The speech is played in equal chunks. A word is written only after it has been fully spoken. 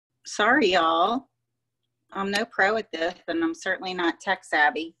Sorry, y'all. I'm no pro at this, and I'm certainly not tech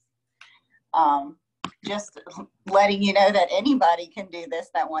savvy. Um, just letting you know that anybody can do this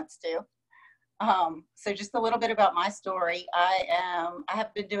that wants to. So just a little bit about my story. I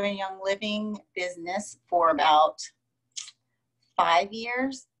have been doing Young Living business for about 5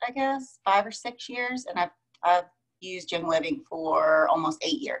 years, I guess, 5 or 6 years, and I've used Young Living for almost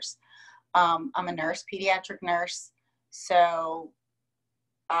 8 years. I'm a nurse, pediatric nurse, so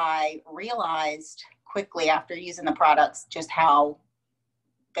I realized quickly after using the products just how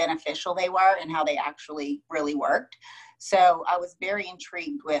beneficial they were and how they actually really worked. So I was very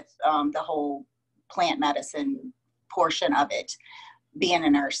intrigued with the whole plant medicine portion of it, being a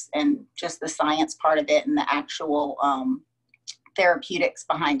nurse, and just the science part of it and the actual therapeutics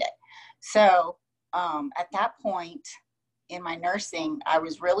behind it. So at that point in my nursing, I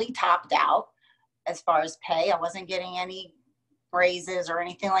was really topped out as far as pay. I wasn't getting any raises or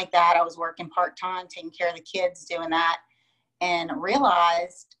anything like that. I was working part-time, taking care of the kids, doing that, and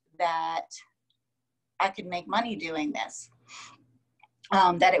realized that I could make money doing this.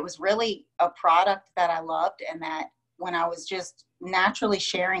 That it was really a product that I loved, and that when I was just naturally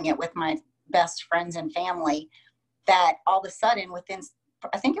sharing it with my best friends and family, that all of a sudden within,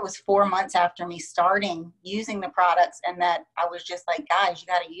 I think it was 4 months after me starting using the products, and that I was just like, guys, you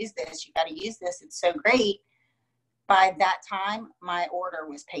got to use this. You got to use this. It's so great. By that time, my order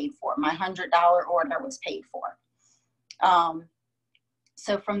was paid for. My $100 order was paid for.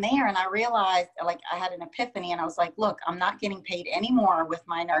 So from there, and I realized, like, I had an epiphany, and I was like, look, I'm not getting paid anymore with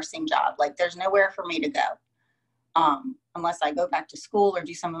my nursing job. Like, there's nowhere for me to go unless I go back to school or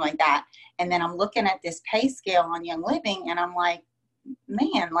do something like that. And then I'm looking at this pay scale on Young Living, and I'm like,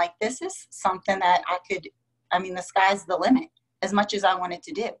 man, like, this is something that I could, I mean, the sky's the limit as much as I wanted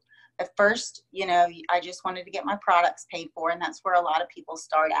to do. At first, you know, I just wanted to get my products paid for, and that's where a lot of people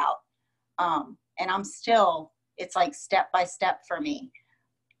start out. And I'm still, it's like step by step for me.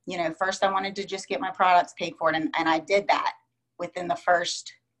 You know, first I wanted to just get my products paid for, and I did that within the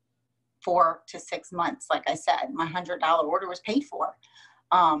first 4 to 6 months. Like I said, my $100 order was paid for.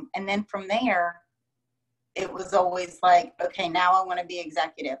 And then from there, it was always like, okay, now I want to be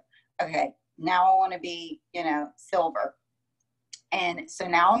executive. Okay, now I want to be, you know, silver. And so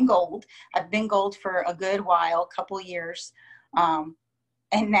now I'm gold. I've been gold for a good while, couple years. And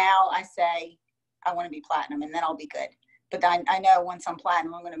now I say, I want to be platinum, and then I'll be good. But I know once I'm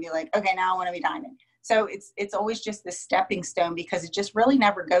platinum, I'm going to be like, okay, now I want to be diamond. So it's always just this stepping stone, because it just really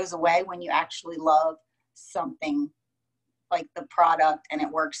never goes away when you actually love something like the product and it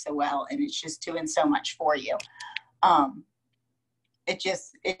works so well, and it's just doing so much for you. It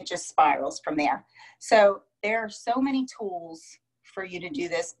just spirals from there. So there are so many tools for you to do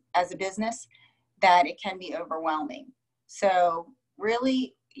this as a business that it can be overwhelming. So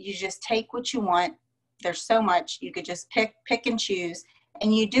really, you just take what you want. There's so much. You could just pick and choose,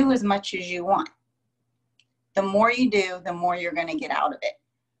 and you do as much as you want. The more you do, the more you're going to get out of it.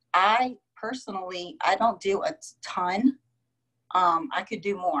 I personally, I don't do a ton. I could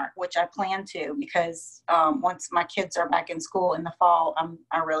do more, which I plan to, because once my kids are back in school in the fall,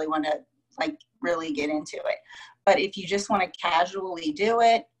 I really want to like really get into it. But if you just want to casually do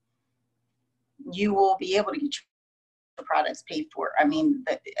it, you will be able to get your products paid for. I mean,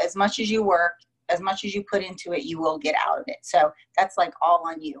 as much as you work, as much as you put into it, you will get out of it. So that's like all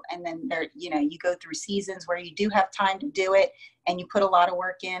on you. And then there, you know, you go through seasons where you do have time to do it and you put a lot of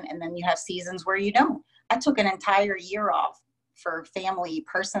work in, and then you have seasons where you don't. I took an entire year off for family,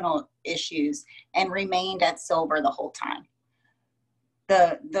 personal issues, and remained at silver the whole time.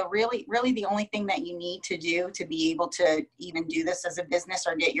 The really the only thing that you need to do to be able to even do this as a business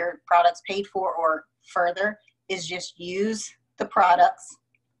or get your products paid for or further is just use the products,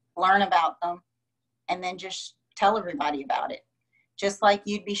 learn about them, and then just tell everybody about it. Just like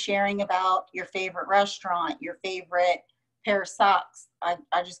you'd be sharing about your favorite restaurant, your favorite pair of socks. I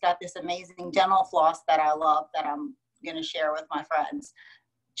just got this amazing dental floss that I love that I'm going to share with my friends.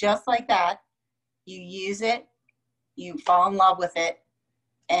 Just like that, you use it, you fall in love with it,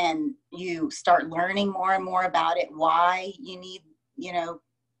 and you start learning more and more about it, why you need, you know,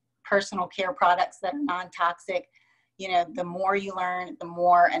 personal care products that are non-toxic. You know, the more you learn, the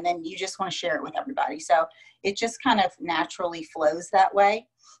more, and then you just want to share it with everybody. So it just kind of naturally flows that way.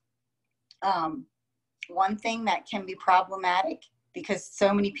 One thing that can be problematic, because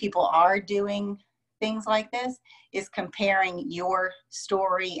so many people are doing things like this, is comparing your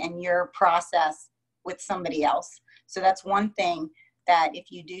story and your process with somebody else. So that's one thing that if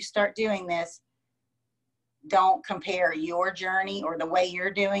you do start doing this, don't compare your journey or the way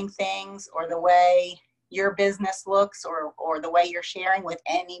you're doing things or the way your business looks or the way you're sharing with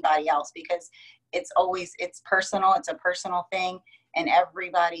anybody else, because it's personal. It's a personal thing, and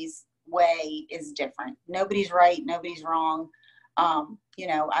everybody's way is different. Nobody's right. Nobody's wrong.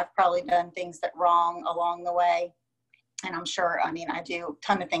 I've probably done things that wrong along the way. And I'm sure, I do a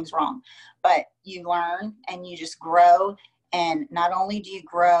ton of things wrong, but you learn and you just grow. And not only do you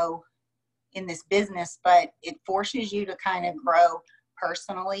grow in this business, but it forces you to kind of grow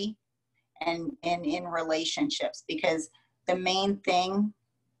personally and in relationships, because the main thing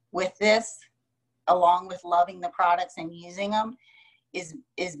with this, along with loving the products and using them, is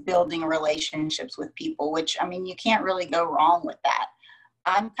building relationships with people, which, you can't really go wrong with that.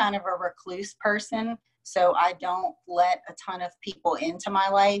 I'm kind of a recluse person, so I don't let a ton of people into my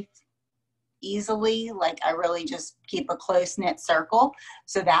life easily. Like, I really just keep a close-knit circle.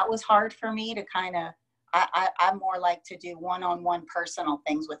 So that was hard for me to kind of, I more like to do one-on-one personal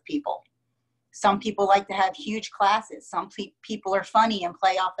things with people. Some people like to have huge classes. Some people are funny and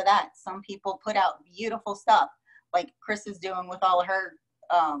play off of that. Some people put out beautiful stuff, like Chris is doing with all of her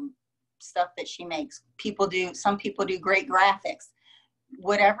stuff that she makes. Some people do great graphics.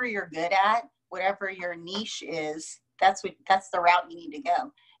 Whatever you're good at, whatever your niche is, that's the route you need to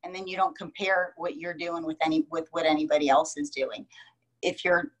go. And then you don't compare what you're doing with what anybody else is doing. If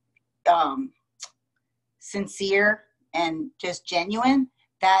you're sincere and just genuine,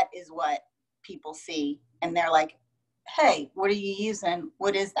 that is what people see, and they're like, hey, what are you using?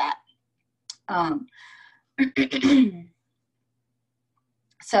 What is that? And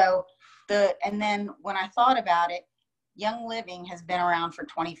then when I thought about it, Young Living has been around for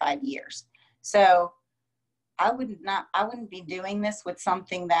 25 years. So I wouldn't be doing this with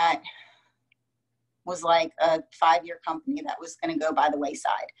something that was like a 5-year company that was going to go by the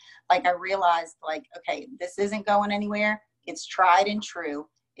wayside. Like, I realized, like, okay, this isn't going anywhere. It's tried and true.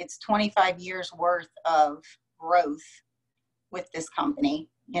 It's 25 years worth of growth with this company.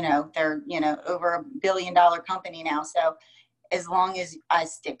 They're, over $1 billion company now. So as long as I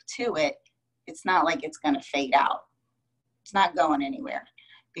stick to it, it's not like it's going to fade out. It's not going anywhere,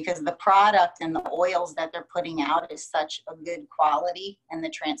 because the product and the oils that they're putting out is such a good quality, and the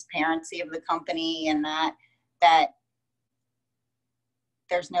transparency of the company, and that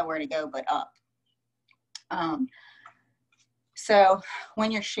there's nowhere to go but up. So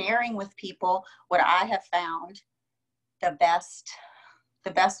when you're sharing with people, what I have found the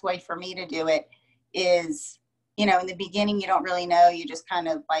best way for me to do it is, in the beginning, you don't really know. You just kind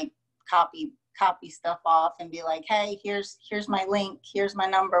of like copy stuff off and be like, hey, here's my link, here's my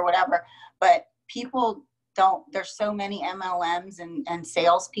number, whatever. But people don't, there's so many MLMs and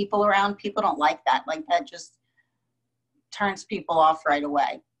sales people around. People don't like that. Like, that just turns people off right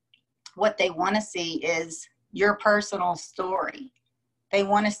away. What they want to see is your personal story. They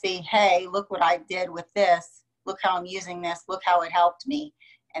want to see, hey, look what I did with this. Look how I'm using this. Look how it helped me.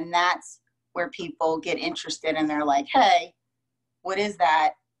 And that's where people get interested, and they're like, hey, what is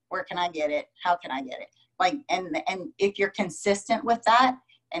that? Where can I get it? How can I get it? Like, and if you're consistent with that,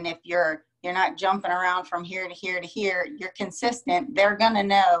 and if you're not jumping around from here to here to here, you're consistent, they're going to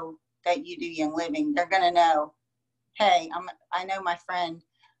know that you do Young Living. They're going to know, hey, I know my friend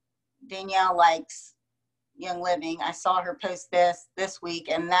Danielle likes Young Living. I saw her post this week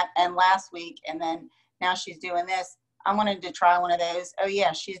and last week, and then now she's doing this. I wanted to try one of those. Oh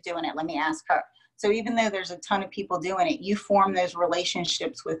yeah, she's doing it. Let me ask her. So even though there's a ton of people doing it, you form those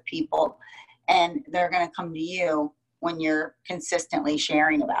relationships with people, and they're going to come to you when you're consistently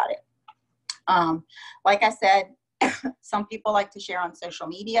sharing about it. Like I said, some people like to share on social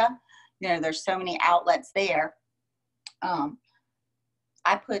media. There's so many outlets there.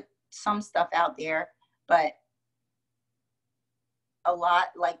 I put some stuff out there, but a lot,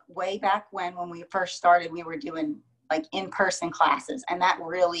 like way back when we first started, we were doing like in-person classes, and that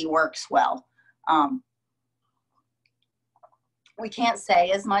really works well. We can't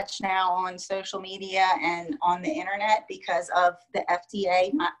say as much now on social media and on the internet because of the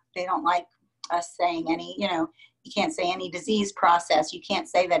FDA. They don't like us saying any, you can't say any disease process. You can't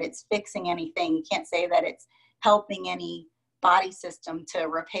say that it's fixing anything. You can't say that it's helping any body system to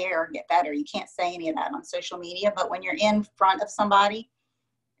repair or get better. You can't say any of that on social media. But when you're in front of somebody,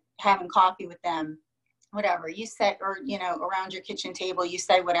 having coffee with them, whatever you say, or, around your kitchen table, you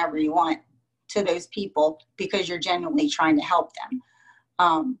say whatever you want to those people because you're genuinely trying to help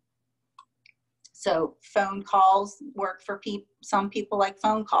them. So phone calls work for people. Some people like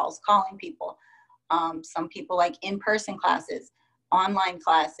phone calls, calling people. Some people like in-person classes, online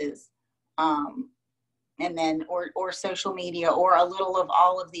classes, and then, or social media, or a little of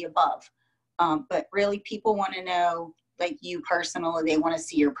all of the above. But really people want to know, like, you personally, they want to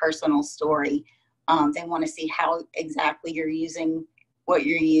see your personal story. They want to see how exactly you're using what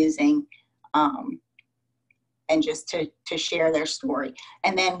you're using, and just to share their story.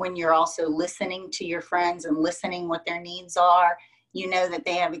 And then when you're also listening to your friends and listening what their needs are, you know that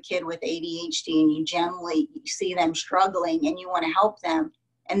they have a kid with ADHD and you generally see them struggling and you want to help them.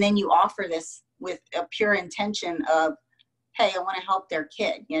 And then you offer this with a pure intention of, hey, I want to help their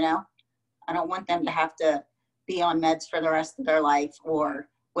kid, you know? I don't want them to have to be on meds for the rest of their life or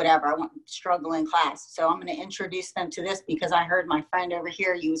whatever. I want struggle in class. So I'm going to introduce them to this because I heard my friend over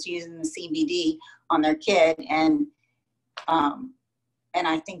here, he was using the CBD on their kid. And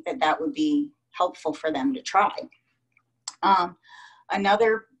I think that that would be helpful for them to try.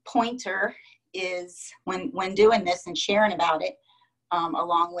 Another pointer is when doing this and sharing about it,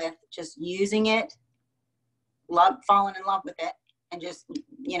 along with just using it, falling in love with it, and just,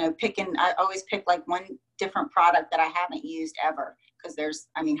 you know, I always pick like one different product that I haven't used ever, because there's,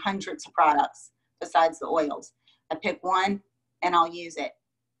 I mean, hundreds of products besides the oils. I pick one and I'll use it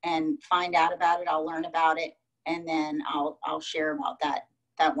and find out about it. I'll learn about it, and then I'll share about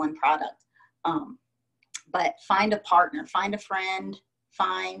that one product. But find a partner, find a friend,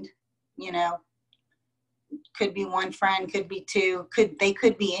 you know, could be one friend, could be two, they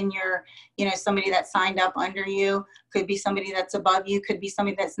could be in your, you know, somebody that signed up under you, could be somebody that's above you, could be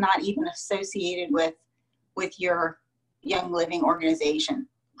somebody that's not even associated with your Young Living organization,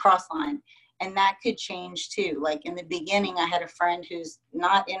 Crossline. And that could change too. Like in the beginning, I had a friend who's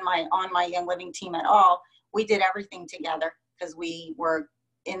not on my Young Living team at all. We did everything together because we were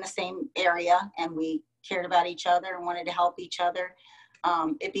in the same area and we cared about each other and wanted to help each other.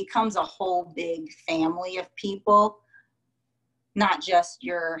 It becomes a whole big family of people, not just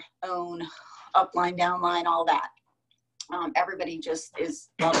your own upline, downline, all that. Everybody just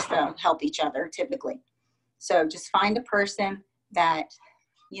loves to help each other typically. So just find a person that,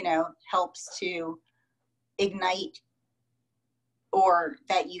 you know, helps to ignite, or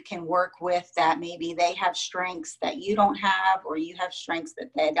that you can work with, that maybe they have strengths that you don't have, or you have strengths that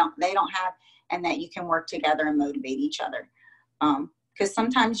they don't have, and that you can work together and motivate each other. Because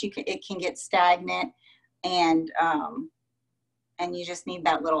sometimes it can get stagnant, and you just need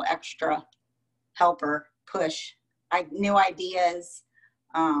that little extra helper push. New ideas,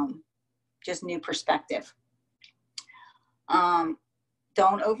 just new perspective.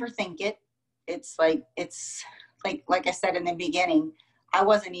 Don't overthink it. It's like I said in the beginning, I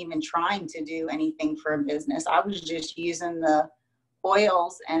wasn't even trying to do anything for a business. I was just using the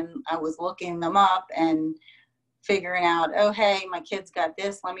oils, and I was looking them up and figuring out, oh, hey, my kid's got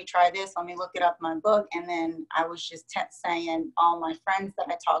this. Let me try this. Let me look it up in my book. And then I was just saying all my friends that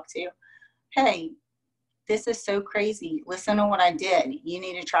I talked to, hey, this is so crazy. Listen to what I did. You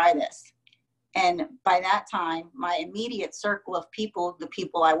need to try this. And by that time, my immediate circle of people, the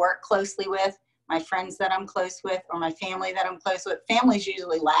people I work closely with, my friends that I'm close with, or my family that I'm close with. Families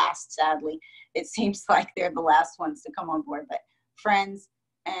usually last, sadly. It seems like they're the last ones to come on board, but friends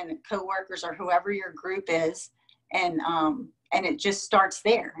and coworkers, or whoever your group is, and it just starts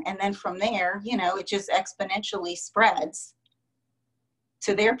there. And then from there, you know, it just exponentially spreads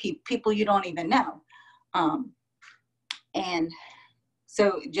to their people you don't even know. And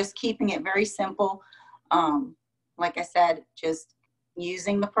so just keeping it very simple. Like I said, just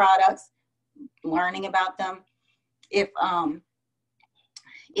using the products, learning about them. If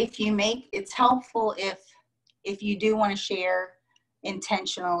you it's helpful if you do want to share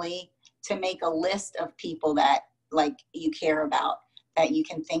intentionally, to make a list of people that like you care about, that you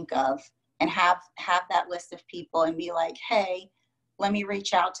can think of, and have that list of people and be like, hey, let me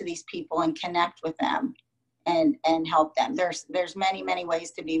reach out to these people and connect with them and help them. There's many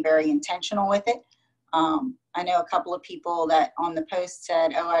ways to be very intentional with it. I know a couple of people that on the post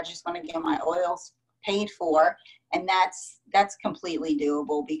said, oh, I just want to get my oils paid for. And that's completely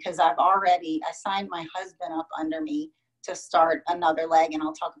doable, because I signed my husband up under me to start another leg, and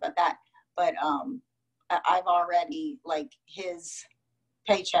I'll talk about that. But I've already, like, his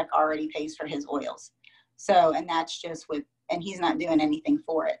paycheck already pays for his oils. So, and that's just and he's not doing anything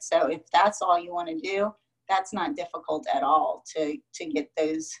for it. So if that's all you want to do, that's not difficult at all to get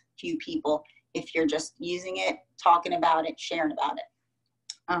those few people, if you're just using it, talking about it, sharing about it.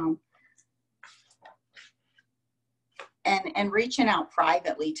 And reaching out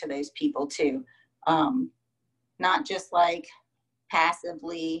privately to those people too. Not just like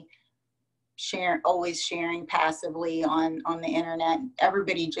passively always sharing passively on the internet.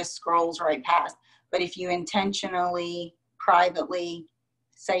 Everybody just scrolls right past. But if you intentionally, privately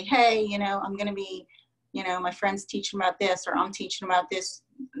say, hey, you know, I'm going to be, you know, my friend's teaching about this, or I'm teaching about this.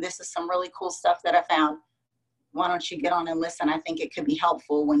 This is some really cool stuff that I found. why don't you get on and listen? I think it could be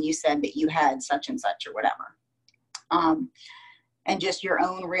helpful when you said that you had such and such or whatever. And just your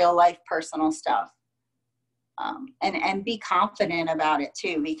own real life personal stuff. And be confident about it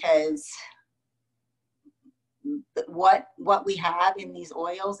too, because what we have in these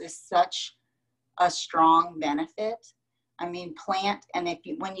oils is such a strong benefit. I mean, plant, and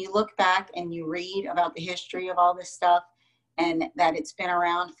when you look back and you read about the history of all this stuff, and that it's been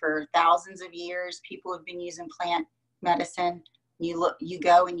around for thousands of years, people have been using plant medicine. You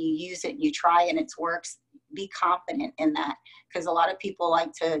go and you use it, you try and it works. Be confident in that, because a lot of people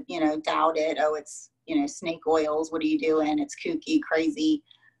like to, doubt it. Oh, it's, snake oils. What are you doing? It's kooky, crazy.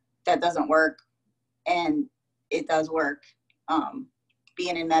 That doesn't work. And it does work.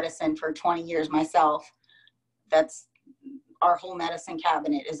 Being in medicine for 20 years myself, that's our whole medicine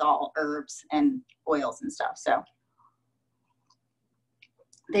cabinet is all herbs and oils and stuff. So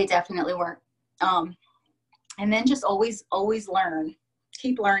they definitely work. And then just always learn,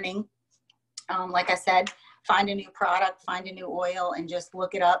 keep learning. Like I said, find a new product, find a new oil, and just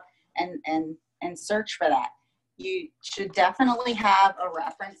look it up and search for that. You should definitely have a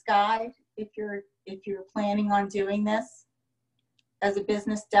reference guide if you're planning on doing this as a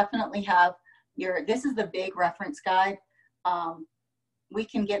business. Definitely have this is the big reference guide. We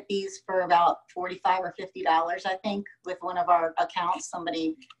can get these for about $45 or $50, I think, with one of our accounts.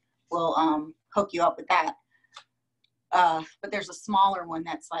 Somebody will hook you up with that. But there's a smaller one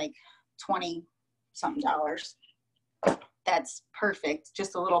that's like $20 something. That's perfect.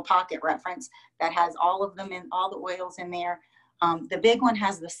 Just a little pocket reference that has all of them in, all the oils in there. The big one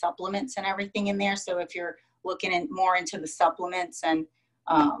has the supplements and everything in there. So if you're looking more into the supplements and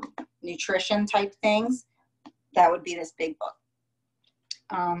nutrition type things, that would be this big book.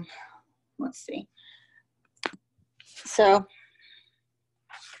 Let's see. So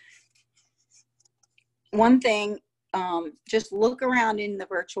one thing, just look around in the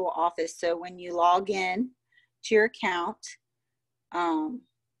virtual office. So when you log in to your account,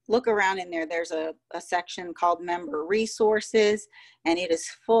 look around in there. There's a section called Member Resources, and it is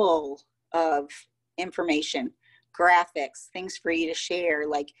full of information, graphics, things for you to share,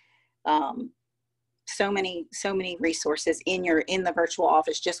 like so many resources in the virtual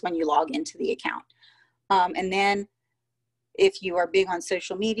office just when you log into the account. And then if you are big on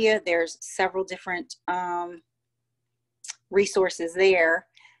social media, there's several different resources there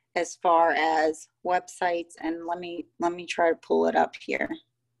as far as websites. And let me try to pull it up here.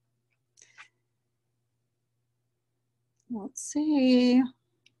 Let's see.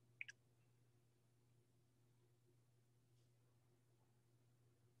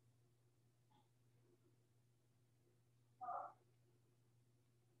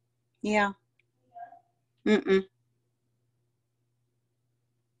 Yeah. Oh,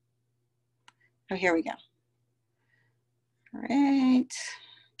 here we go. All right.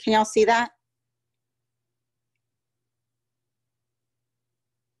 Can y'all see that?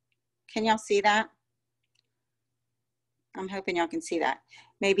 Can y'all see that? I'm hoping y'all can see that.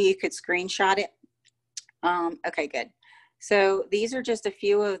 Maybe you could screenshot it. Okay, good. So these are just a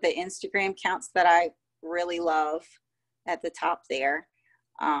few of the Instagram accounts that I really love at the top there.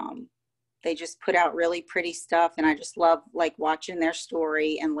 They just put out really pretty stuff, and I just love like watching their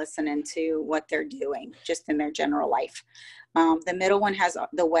story and listening to what they're doing just in their general life. The middle one has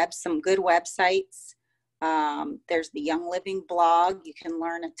some good websites. There's the Young Living blog. You can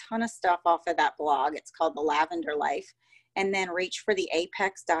learn a ton of stuff off of that blog. It's called The Lavender Life. And then reach for the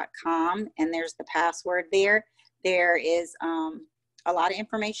apex.com, and there's the password there. There is a lot of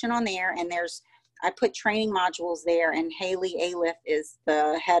information on there, and I put training modules there, and Haley Aliff is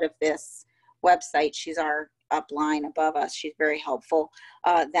the head of this website. She's our upline above us. She's very helpful.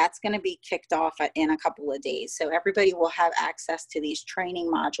 That's going to be kicked off in a couple of days. So everybody will have access to these training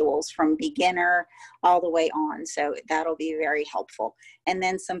modules from beginner all the way on. So that'll be very helpful. And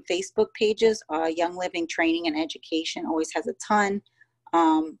then some Facebook pages, Young Living Training and Education always has a ton.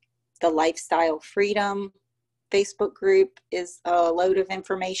 The Lifestyle Freedom Facebook group is a load of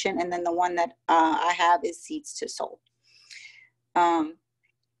information. And then the one that I have is Seeds to Soul.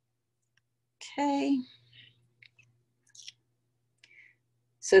 Okay.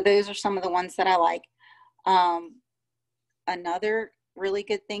 So those are some of the ones that I like. Another really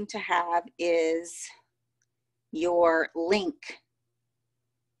good thing to have is your link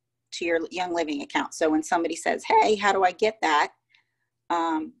to your Young Living account. So when somebody says, hey, how do I get that?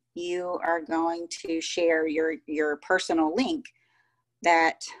 You are going to share your personal link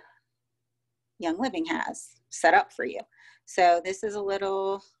that Young Living has set up for you. So this is a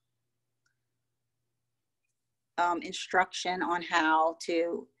little instruction on how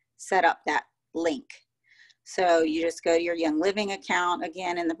to set up that link. So you just go to your Young Living account,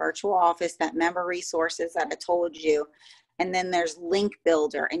 again, in the virtual office, that member resources that I told you. And then there's link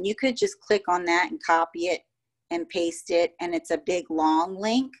builder, and you could just click on that and copy it and paste it. And it's a big long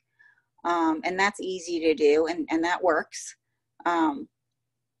link. And that's easy to do, and that works.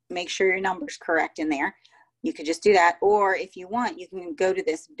 Make sure your number's correct in there. You could just do that. Or if you want, you can go to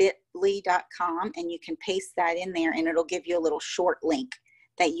this bit.ly.com and you can paste that in there, and it'll give you a little short link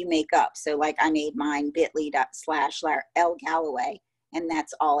that you make up. So like I made mine bit.ly/L Galloway, and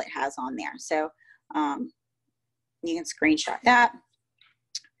that's all it has on there. So you can screenshot that.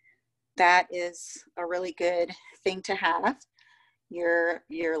 That is a really good thing to have, your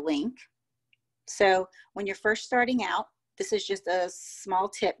link. So when you're first starting out, this is just a small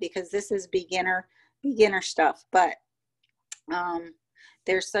tip because this is beginner stuff, but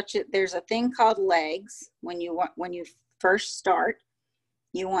there's a thing called legs. When you first start,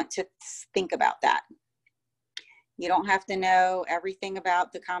 you want to think about that. You don't have to know everything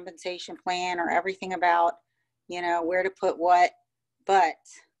about the compensation plan or everything about, where to put what, but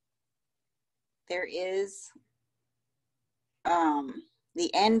there is, the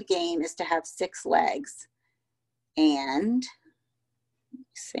end game is to have 6 legs. And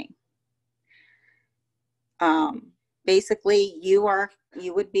let's see. Basically you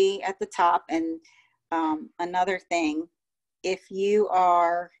would be at the top. And another thing, if you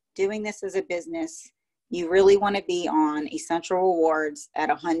are doing this as a business, you really want to be on Essential Rewards at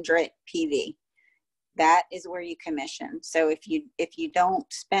 100 PV. That is where you commission. So if you don't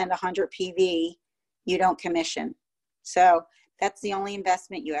spend 100 PV, you don't commission. So that's the only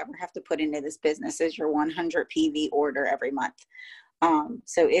investment you ever have to put into this business, is your 100 PV order every month.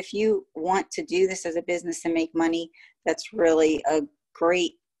 So if you want to do this as a business and make money, that's really a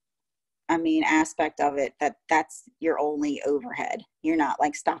great, aspect of it, that's your only overhead. You're not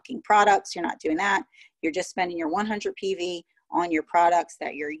like stocking products. You're not doing that. You're just spending your 100 PV on your products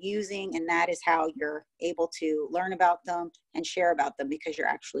that you're using. And that is how you're able to learn about them and share about them, because you're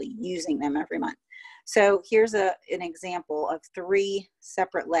actually using them every month. So here's an example of 3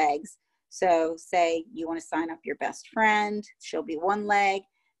 separate legs. So say you want to sign up your best friend, she'll be one leg.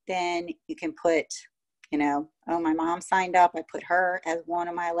 Then you can put, my mom signed up, I put her as one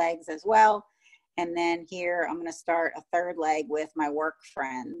of my legs as well. And then here I'm going to start a 3rd leg with my work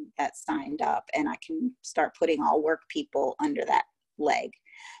friend that signed up, and I can start putting all work people under that leg.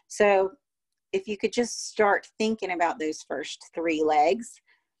 So if you could just start thinking about those first 3 legs,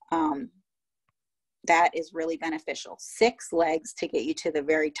 that is really beneficial. 6 legs to get you to the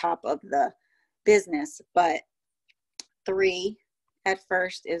very top of the business, but 3 at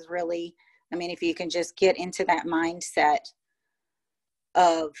first is really, if you can just get into that mindset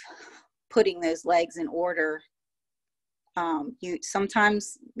of putting those legs in order, you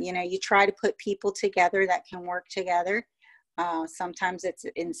sometimes, you try to put people together that can work together. Sometimes it's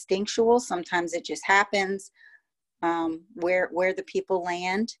instinctual. Sometimes it just happens, where the people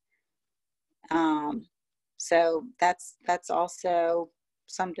land. So that's also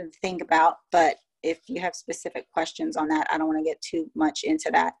something to think about. But if you have specific questions on that, I don't want to get too much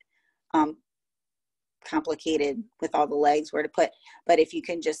into that, complicated with all the legs where to put. But if you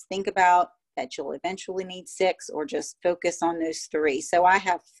can just think about that, you'll eventually need 6, or just focus on those 3. So I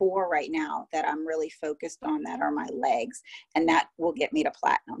have 4 right now that I'm really focused on, that are my legs, and that will get me to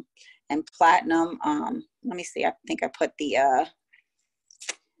platinum. And platinum, let me see, I think I put the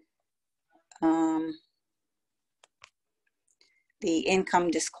income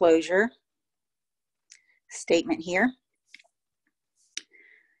disclosure statement here.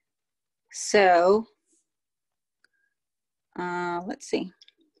 So let's see.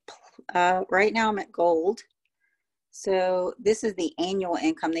 Right now I'm at gold. So this is the annual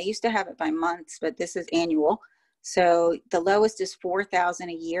income. They used to have it by months, but this is annual. So the lowest is $4,000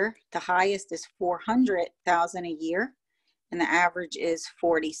 a year. The highest is $400,000 a year. And the average is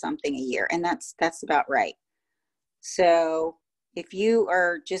 40 something a year. And that's about right. So if you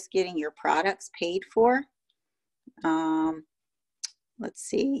are just getting your products paid for, let's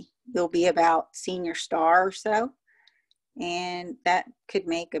see, you'll be about senior star or so. And that could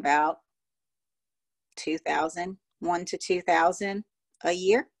make about $1,000 to $2,000 a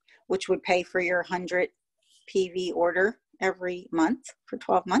year, which would pay for your 100 PV order every month for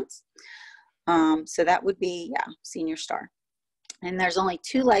 12 months. So that would be, senior star. And there's only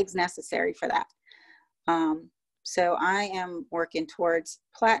 2 legs necessary for that. So I am working towards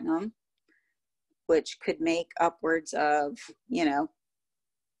platinum, which could make upwards of,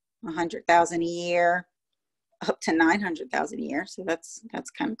 $100,000 a year, up to $900,000 a year. So that's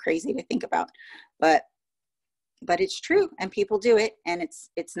kind of crazy to think about. But but it's true, and people do it, and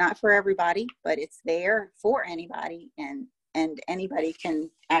it's not for everybody, but it's there for anybody, and anybody can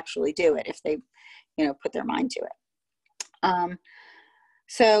actually do it if they, put their mind to it.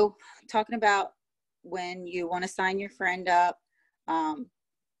 So talking about when you want to sign your friend up,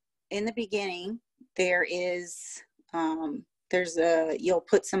 in the beginning, you'll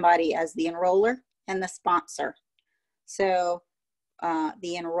put somebody as the enroller and the sponsor. So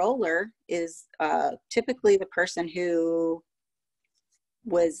the enroller is typically the person who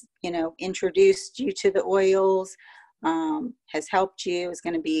was, introduced you to the oils, has helped you, is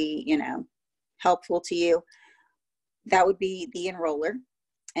going to be, helpful to you. That would be the enroller.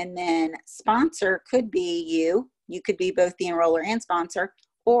 And then sponsor could be you. You could be both the enroller and sponsor.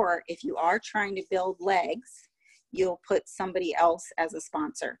 Or if you are trying to build legs, you'll put somebody else as a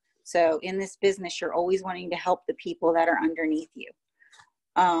sponsor. So in this business, you're always wanting to help the people that are underneath you.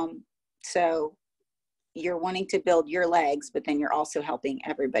 So you're wanting to build your legs, but then you're also helping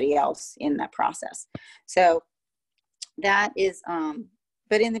everybody else in that process. So that is,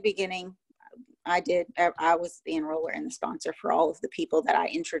 but in the beginning, I was the enroller and the sponsor for all of the people that I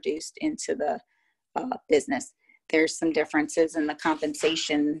introduced into the business. There's some differences in the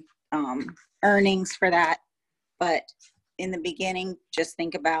compensation earnings for that. But in the beginning, just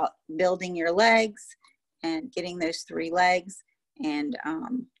think about building your legs and getting those 3 legs, and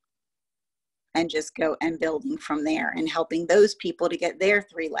just go and building from there and helping those people to get their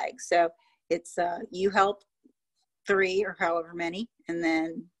 3 legs. So it's you help 3 or however many, and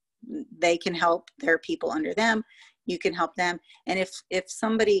then they can help their people under them. You can help them. And if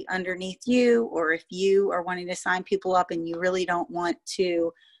somebody underneath you, or if you are wanting to sign people up and you really don't want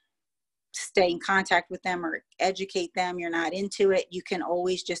to stay in contact with them or educate them, you're not into it, you can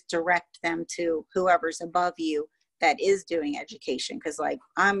always just direct them to whoever's above you that is doing education. Because like,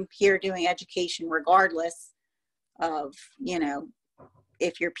 I'm here doing education regardless of,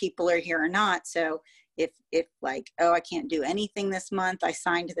 if your people are here or not. So if like, oh, I can't do anything this month, I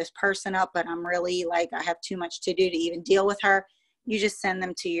signed this person up, but I'm really like, I have too much to do to even deal with her, you just send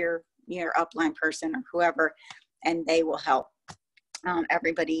them to your upline person or whoever, and they will help.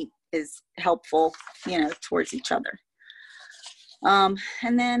 Everybody is helpful, towards each other.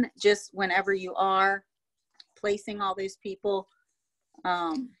 And then just whenever you are placing all those people,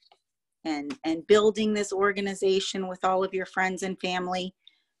 and building this organization with all of your friends and family,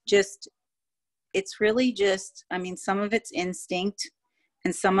 it's really just, some of it's instinct,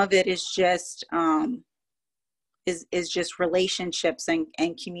 and some of it is just, is just relationships and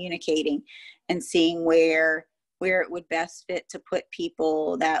communicating and seeing where it would best fit to put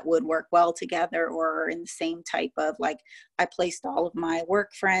people that would work well together, or in the same type of, like, I placed all of my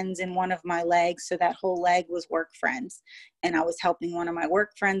work friends in one of my legs, so that whole leg was work friends, and I was helping one of my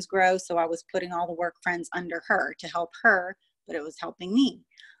work friends grow, so I was putting all the work friends under her to help her, but it was helping me.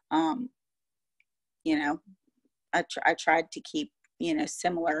 I tried to keep,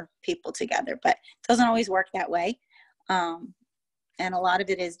 similar people together, but it doesn't always work that way. And a lot of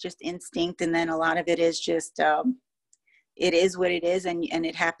it is just instinct. And then a lot of it is just, it is what it is. And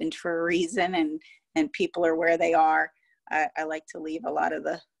it happened for a reason, and people are where they are. I like to leave a lot of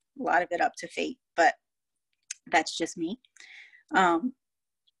it up to fate, but that's just me. Let's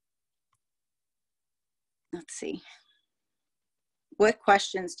see. What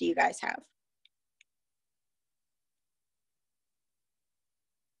questions do you guys have?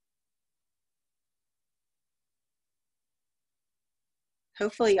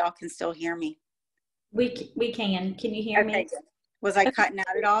 Hopefully y'all can still hear me. We can. Can you hear me? Good. Was I cutting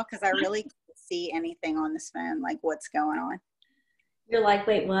out at all? Because I really can't see anything on this phone, like what's going on. You're like,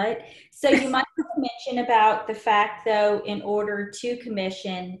 wait, what? So you might mention about the fact, though, in order to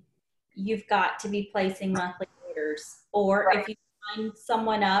commission, you've got to be placing monthly orders. Or right. If you sign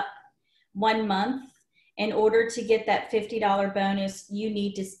someone up 1 month, in order to get that $50 bonus, you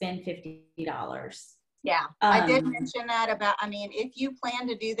need to spend $50. Yeah, I did mention that about, if you plan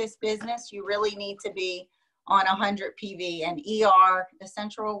to do this business, you really need to be on 100 PV, and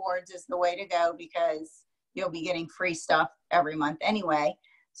Essential Rewards is the way to go, because you'll be getting free stuff every month anyway.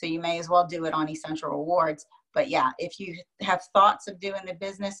 So you may as well do it on Essential Rewards. But yeah, if you have thoughts of doing the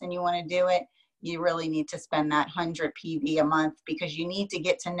business and you want to do it, you really need to spend that 100 PV a month, because you need to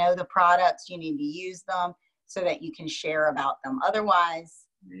get to know the products. You need to use them so that you can share about them. Otherwise,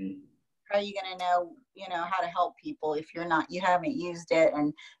 how are you going to know, how to help people if you haven't used it,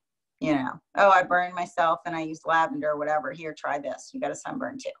 and, oh, I burned myself and I used lavender or whatever. Here, try this. You got a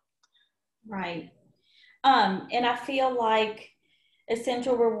sunburn too. Right. And I feel like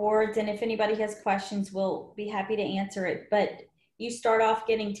Essential Rewards, and if anybody has questions, we'll be happy to answer it. But, you start off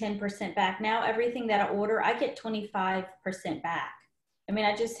getting 10% back. Now everything that I order, I get 25% back. I mean,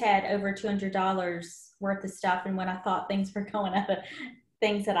 I just had over $200 worth of stuff, and when I thought things were going up,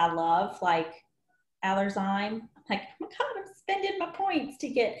 things that I love, like Allerzyme, I'm like, oh my God, I'm spending my points to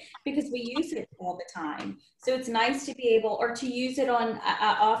get, because we use it all the time. So it's nice to be able, or to use it on,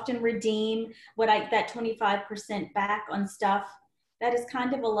 I often redeem that 25% back on stuff that is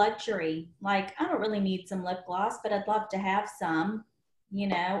kind of a luxury. Like, I don't really need some lip gloss, but I'd love to have some, you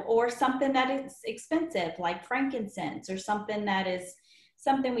know, or something that is expensive, like frankincense, or something that is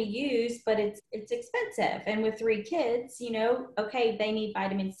something we use, but it's expensive. And with 3 kids, you know, okay, they need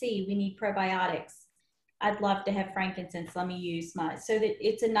vitamin C, we need probiotics. I'd love to have frankincense. Let me use my, so that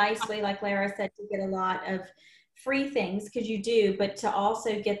it's a nice way, like Lara said, to get a lot of free things, because you do, but to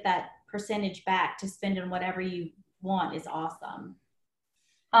also get that percentage back to spend on whatever you want is awesome.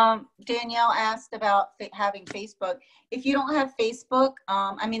 Danielle asked about having Facebook. If you don't have Facebook,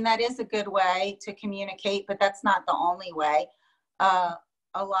 I mean, that is a good way to communicate, but that's not the only way.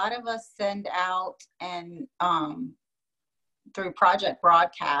 A lot of us send out and through project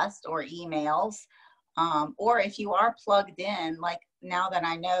broadcast or emails, or if you are plugged in, like now that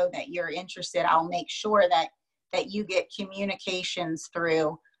I know that you're interested, I'll make sure that you get communications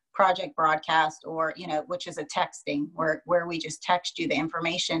through project broadcast, or, you know, which is a texting where we just text you the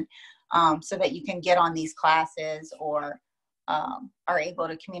information, so that you can get on these classes, or are able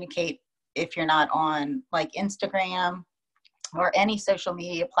to communicate if you're not on like Instagram or any social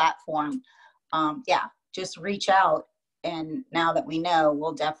media platform. Yeah, just reach out. And now that we know,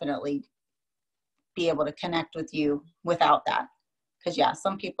 we'll definitely be able to connect with you without that. Because yeah,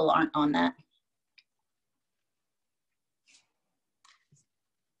 some people aren't on that.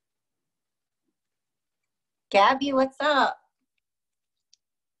 Gabby, what's up?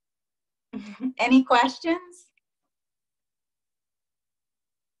 Any questions?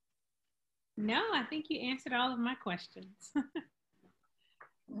 No, I think you answered all of my questions.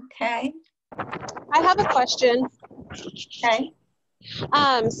 Okay. I have a question. Okay.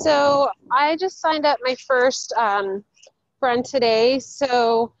 So I just signed up my first friend today.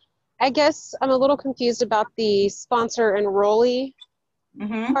 So I guess I'm a little confused about the sponsor enrollee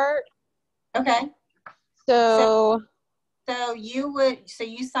part. Okay. So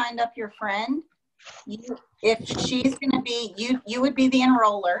you signed up your friend. If she's going to be, you would be the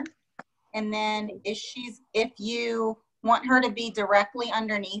enroller. And then if you want her to be directly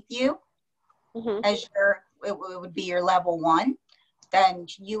underneath you, as it would be your level 1, then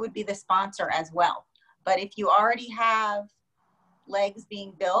you would be the sponsor as well. But if you already have legs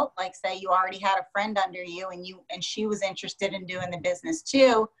being built, like say you already had a friend under you and she was interested in doing the business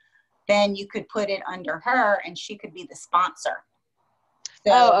too, then you could put it under her and she could be the sponsor.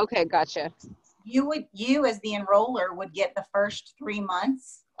 So okay, gotcha. You as the enroller would get the first 3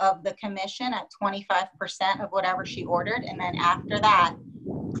 months of the commission at 25% of whatever she ordered. And then after that,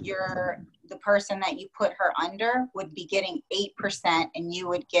 the person that you put her under would be getting 8% and you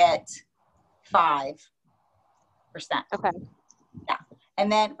would get 5%. Okay. Yeah.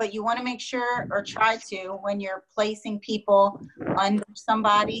 And then, but you want to make sure, or try to, when you're placing people under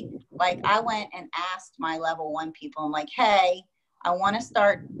somebody, like I went and asked my level 1 people, I'm like, hey, I want to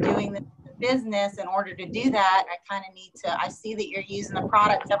start doing this business. In order to do that, I kind of need to, I see that you're using the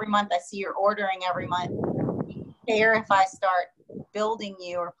products every month. I see you're ordering every month. Do you care if I start building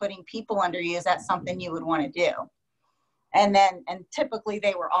you or putting people under you? Is that something you would want to do? And typically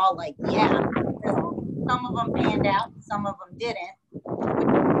they were all like, yeah. So some of them panned out, some of them didn't.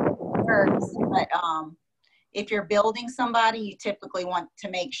 But if you're building somebody, you typically want to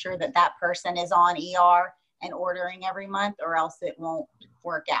make sure that that person is on ER and ordering every month, or else it won't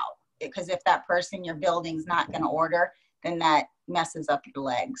work out. Because if that person you're building is not going to order, then that messes up your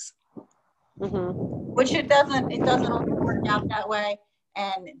legs. Which it doesn't always work out that way.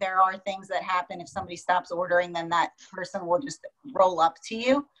 And there are things that happen. If somebody stops ordering, then that person will just roll up to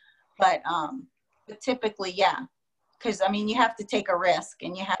you. But typically, yeah. Because I mean, you have to take a risk,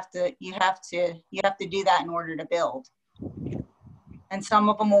 and you have to do that in order to build. And some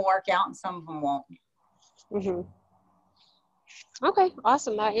of them will work out, and some of them won't. Okay,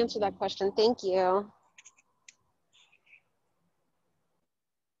 awesome. That answered that question. Thank you.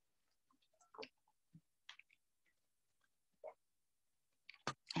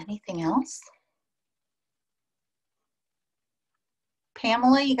 Anything else?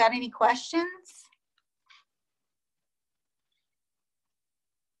 Pamela, you got any questions?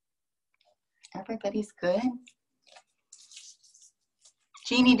 Everybody's good.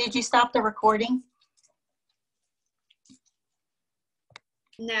 Jeannie, did you stop the recording?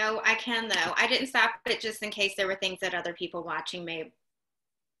 No, I can though. I didn't stop it just in case there were things that other people watching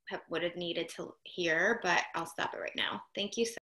would have needed to hear, but I'll stop it right now. Thank you so